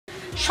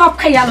সব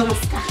খাই আলো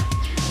মাস্তা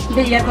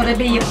বিয়ে করে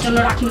বিয়ের জন্য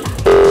রাখি না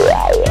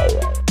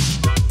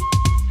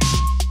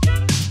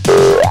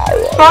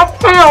সব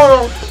খাই আলো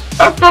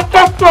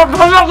একটা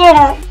ভালো লাগে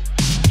না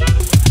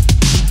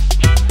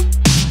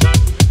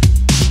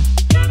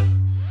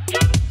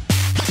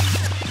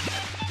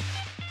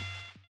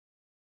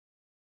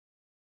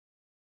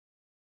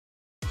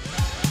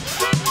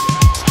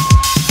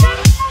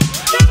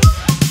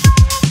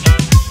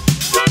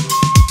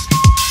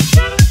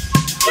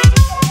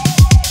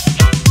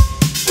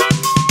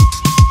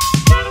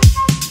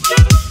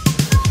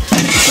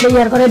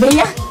বিয়ার করে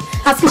বিয়া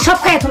আজকে সব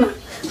খাই তো না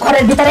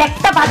ঘরের ভিতরে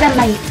একটা বাজার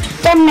নাই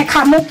কেমনে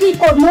খামো কি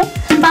করবো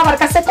বাবার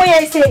কাছে কই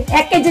আইছে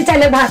 1 কেজি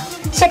চাইলের ভাত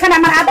সেখানে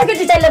আমার আধা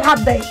কেজি চাইলের ভাত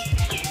দেয়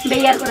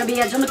বিয়ার করে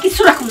বিয়ার জন্য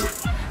কিছু রাখুন না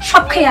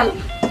সব খেয়ে আলো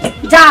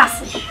যা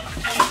আছে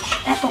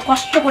এত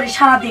কষ্ট করে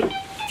সারাদিন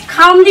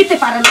খাওন দিতে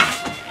পারে না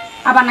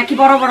আবার নাকি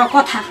বড় বড়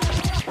কথা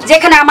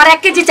যেখানে আমার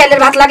 1 কেজি চাইলের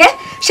ভাত লাগে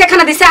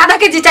সেখানে দিছে আধা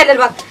কেজি চাইলের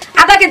ভাত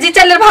আধা কেজি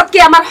চাইলের ভাত কি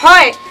আমার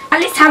হয়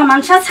খালি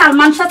সালমান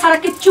শাহ ছাড়া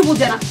কিচ্ছু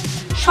বুঝে না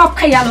সব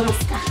খাই আলো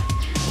মাস্তা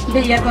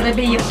বিয়ে করে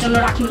বিয়ের জন্য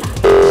রাখি না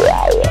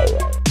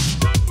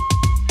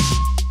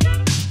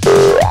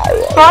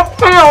সব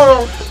খাই আলো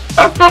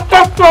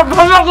একটা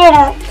ভালো লাগে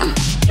না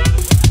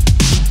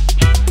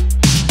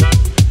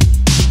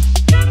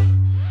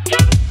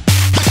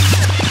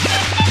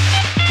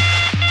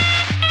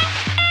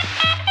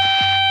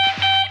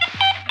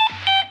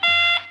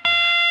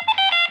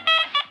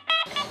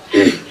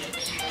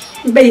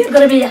বিয়ে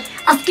করে বিয়া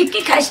আজকে কি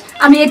খাইস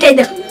আমি এটাই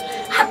দেখব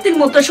হাতির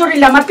মতো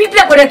শরীরে আমার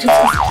পিঁপড়া করে আছে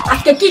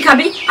আজকে কি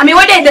খাবি আমি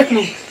ওইটাই দেখব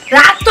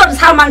রাত তোর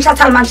সালমান শাহ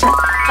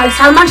খালি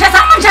সালমান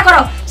শাহ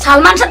করো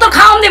সালমান শাহ তো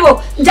খাওয়ান দেব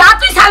যা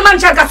তুই সালমান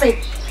শাহর কাছে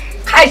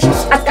খাইস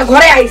আজকে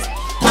ঘরে আইস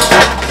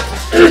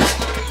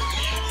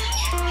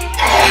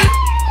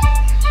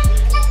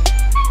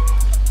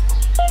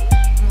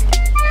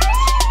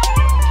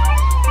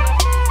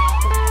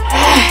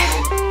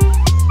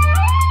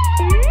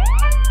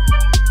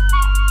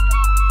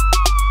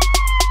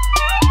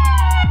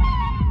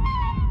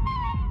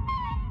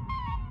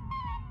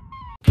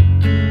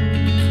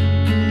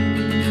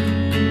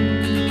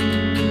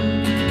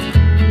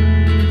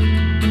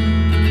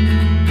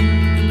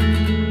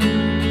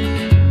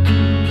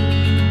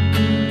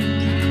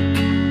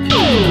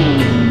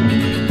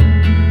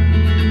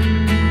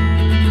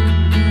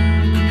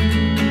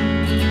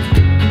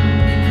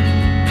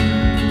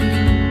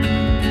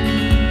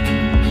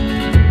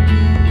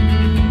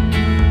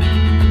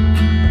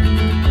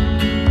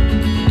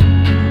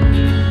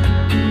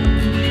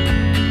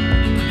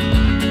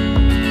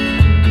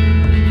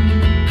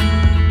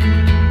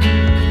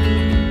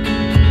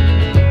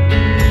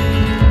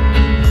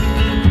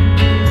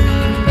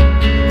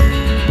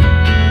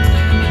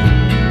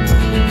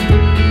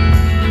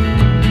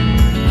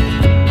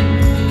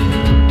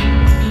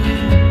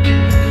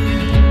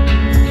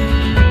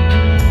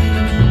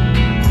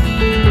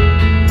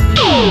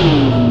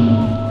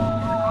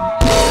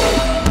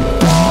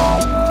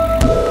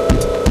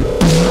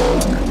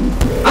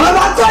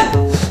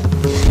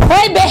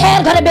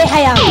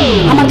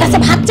আমার কাছে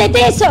ভাত চাইতে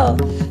এসো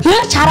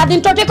হ্যাঁ সারাদিন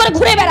টোটে করে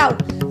ঘুরে বেড়াও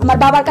আমার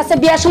বাবার কাছে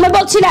বিয়ার সময়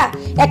বলছিল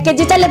 1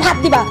 কেজি চাইলের ভাত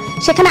দিবা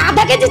সেখানে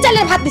আধা কেজি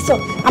চাইলের ভাত দিছো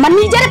আমার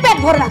নিজের পেট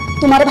ভরে না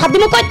তোমার ভাত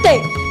দিব কইতে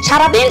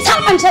সারাদিন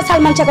সালমান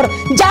শাহ করো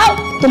যাও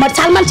তোমার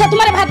সালমান শাহ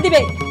তোমার ভাত দিবে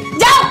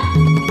যাও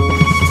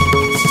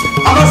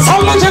আমার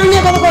সালমান শাহ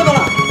নিয়ে কথা কইবো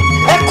না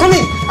এক্ষুনি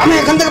আমি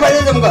এখান থেকে বাইরে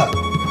যাবো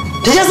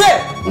ঠিক আছে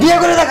বিয়ে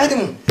করে দেখাই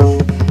দিমু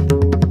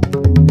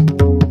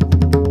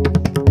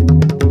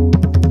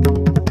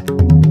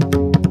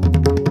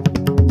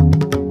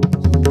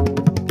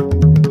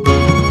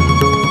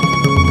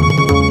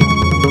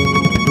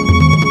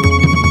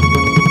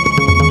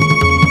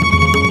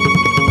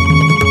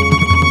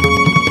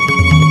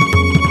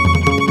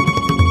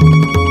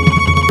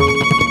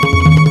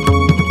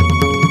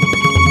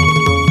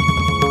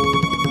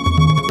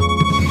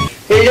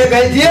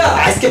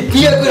আজকে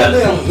বিয়ে করে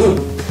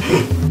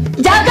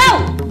যাও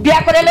বিয়ে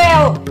করে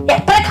লও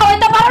একটা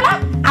খাওয়াইতে পারো না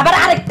আবার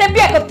আরেকটা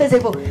বিয়ে করতে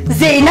যাবো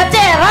যেই না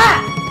চেহারা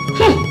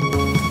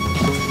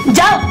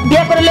যাও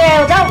বিয়ে করে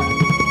লও যাও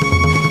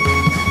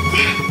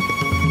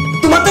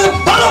তোমার তো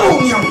ভালো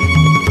নিয়ম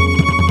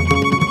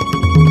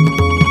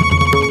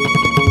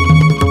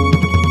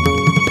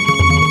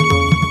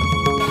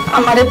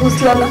আমারে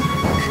বুঝলা না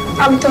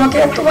আমি তোমাকে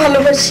এত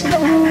ভালোবাসি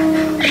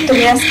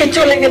তুমি আজকে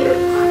চলে গেলে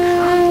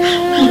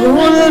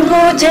ভুল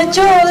বুঝে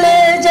চলে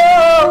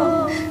যাও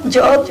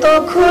যত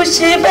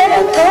খুশি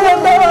ব্যথা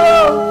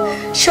দাও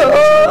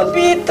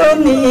সবই তো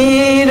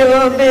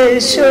নীরবে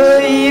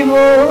সইব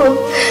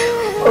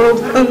ও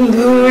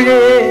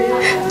বন্ধুরে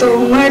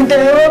তোমার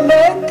দেওয়া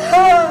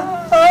ব্যথা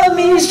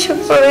আমি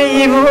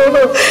সইব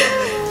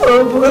ও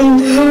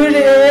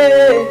বন্ধুরে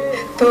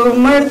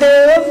তোমার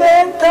দেওয়া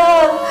ব্যথা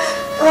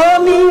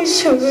আমি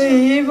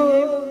সইব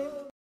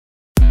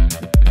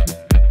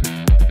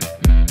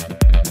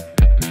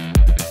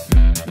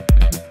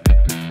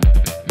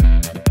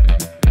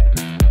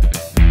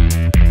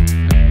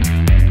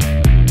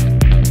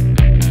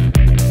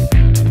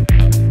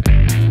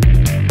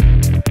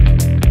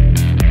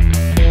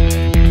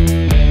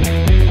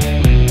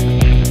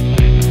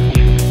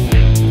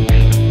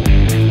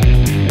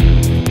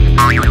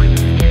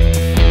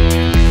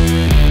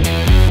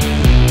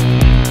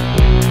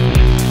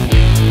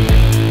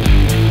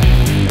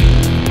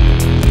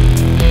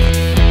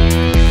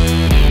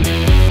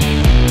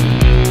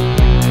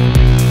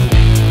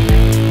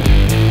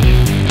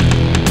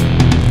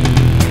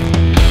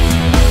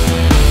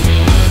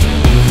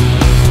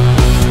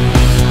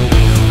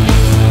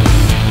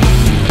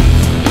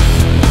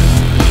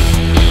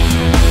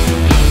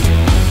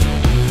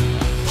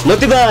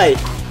মতি ভাই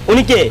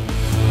উনি কে?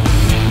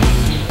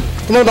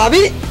 তোমার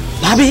ভাবি?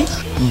 ভাবি?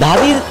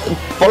 ভাবির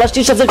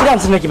প্লাস্টিক সার্জারি করে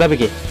আনছেন নাকি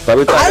ভাবিকে?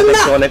 ভাবি তো আরে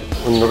না। অনেক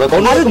অন্যরকম।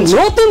 আরে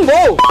নতুন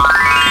বউ।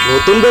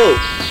 নতুন বউ?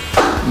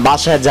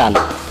 বাসায় যান,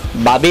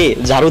 ভাবি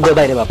ঝাড়ু দিয়ে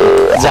বাইরে বাবা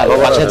যান,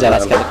 বাসায় যান,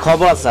 আজকে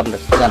খবর আছে আপনার,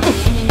 যান।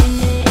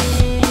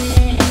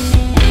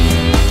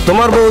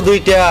 তোমার বউ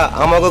দুইটা,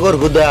 আমাকে ঘর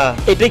হুদা।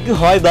 এটা কি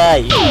হয় ভাই?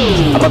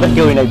 আমাদের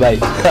কেউই নাই ভাই,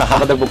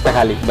 আমাদের বুকটা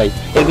খালি ভাই।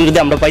 এগুলো যদি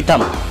আমরা পাইতাম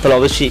তাহলে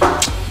অবশ্যই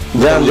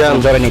যান যান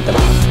ধরে নিতাম।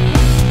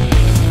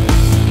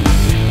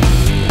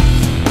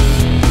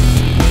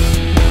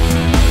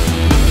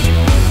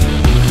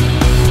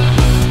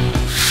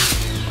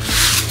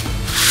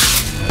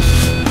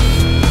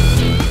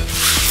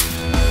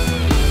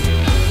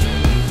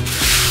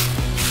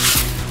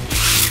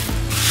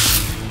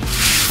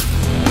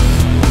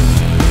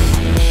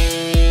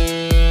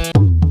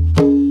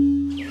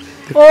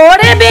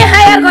 ওরে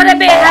বেহায়ার ঘরে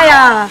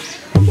বেহায়া।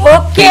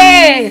 ওকে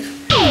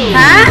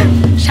হ্যাঁ,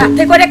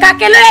 সাথে করে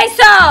কাকে লয়ে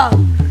আইছো?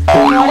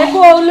 ঘরে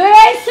বউ লয়ে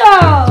আইছো?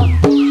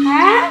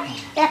 হ্যাঁ,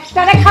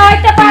 একটারে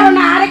খাওয়াইতে পারো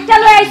না, আরেকটা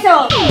লয়ে আইছো।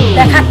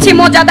 দেখাচ্ছি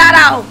মজা,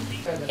 দাঁড়াও।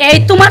 এই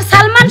তোমার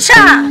সালমান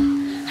শাহ?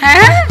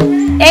 হ্যাঁ,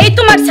 এই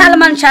তোমার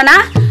সালমান শাহ না?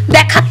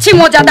 দেখাচ্ছি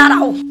মজা,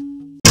 দাঁড়াও।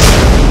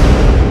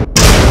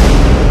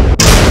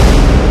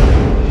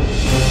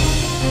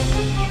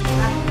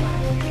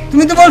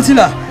 তুমি তো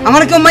বলছিলা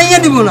আমার কেউ মাইয়া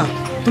দিব না,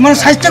 তোমার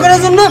স্বাস্থ্য করার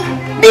জন্য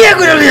বিয়ে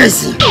করে নিয়ে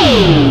আসছি।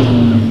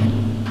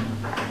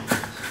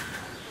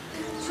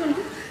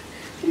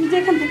 তুমি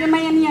যেখান থেকে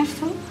মাইয়া নিয়ে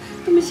আসছো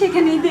তুমি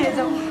সেখানেই দিয়ে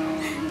যাও।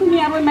 তুমি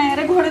আর ওই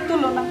মায়ের ঘরে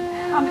তোলো না।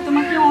 আমি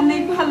তোমাকে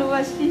অনেক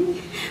ভালোবাসি,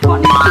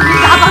 অনেক। তুমি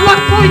যাবা না?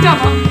 কই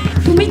যাবা?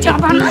 তুমি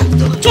যাবা না?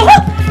 চলো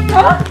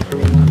চলো।